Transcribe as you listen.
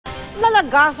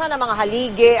Nalagasan ng mga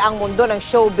haligi ang mundo ng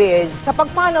showbiz sa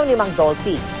pagpanaw ni Mang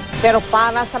Dolphy. Pero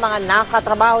para sa mga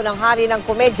nakatrabaho ng hari ng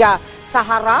komedya sa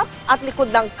harap at likod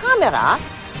ng kamera,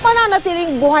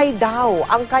 mananatiling buhay daw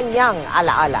ang kanyang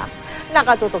alaala.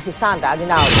 Nakatutok si Sandra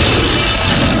Aguinaldo.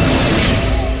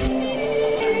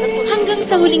 Hanggang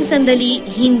sa huling sandali,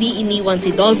 hindi iniwan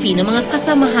si Dolphy ng mga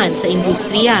kasamahan sa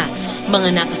industriya,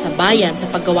 mga nakasabayan sa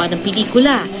paggawa ng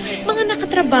pelikula, mga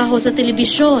nakatrabaho sa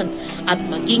telebisyon, at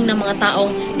maging ng mga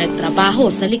taong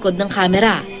nagtrabaho sa likod ng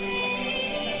kamera.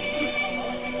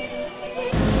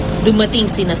 Dumating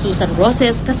sina Susan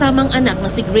Roses kasamang anak na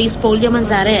si Grace Polia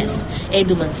Manzares,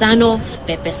 Edu Manzano,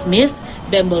 Pepe Smith,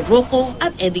 Bembol Rocco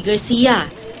at Eddie Garcia.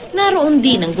 Naroon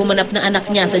din ang gumanap na anak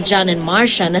niya sa John and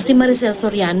Marcia na si Maricel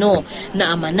Soriano,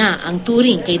 na ama na ang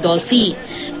turing kay Dolphy.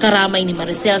 Karamay ni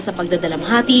Maricel sa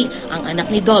pagdadalamhati ang anak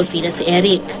ni Dolphy na si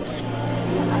Eric.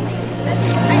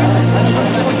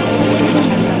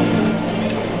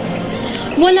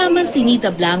 Wala man si Nita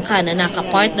Blanca na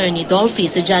nakapartner ni Dolphy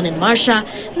sa John and Marcia,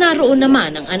 naroon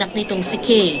naman ang anak nitong si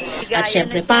Kay. At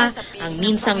syempre pa, ang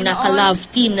minsang naka-love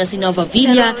team na si Nova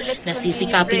Villa na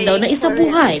sisikapin daw na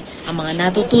isabuhay ang mga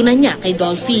natutunan niya kay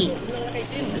Dolphy.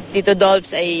 Tito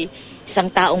Dolphs ay isang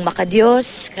taong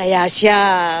makadiyos, kaya siya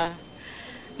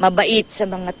mabait sa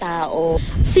mga tao.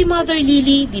 Si Mother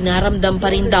Lily, dinaramdam pa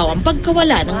rin daw ang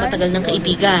pagkawala ng matagal ng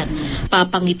kaibigan.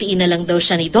 Papangitiin na lang daw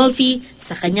siya ni Dolphy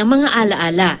sa kanyang mga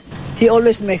alaala. He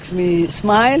always makes me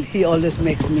smile, he always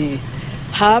makes me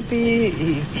happy,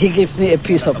 he gives me a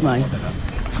peace of mind.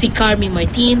 Si Carmi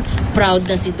Martin, proud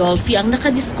na si Dolphy ang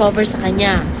nakadiscover sa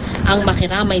kanya. Ang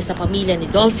makiramay sa pamilya ni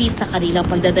Dolphy sa kanilang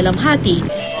pagdadalamhati,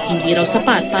 hindi raw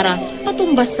sapat para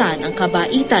patumbasan ang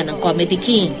kabaitan ng Comedy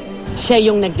King.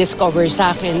 Siya yung nag-discover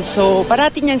sa akin. So,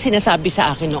 parating niyang sinasabi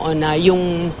sa akin noon na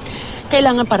yung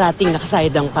kailangan parating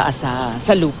nakasayad ang paa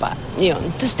sa lupa.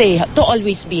 Yun, to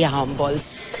always be humble.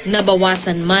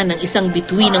 Nabawasan man ang isang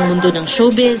bituin ng mundo ng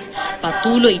showbiz,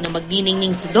 patuloy na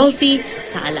magniningning si Dolphy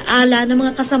sa alaala ng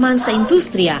mga kasamaan sa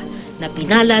industriya na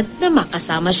pinalad na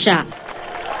makasama siya.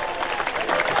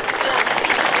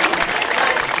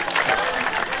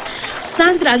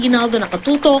 Sandra Aguinaldo,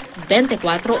 nakatutok,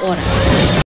 24 Oras.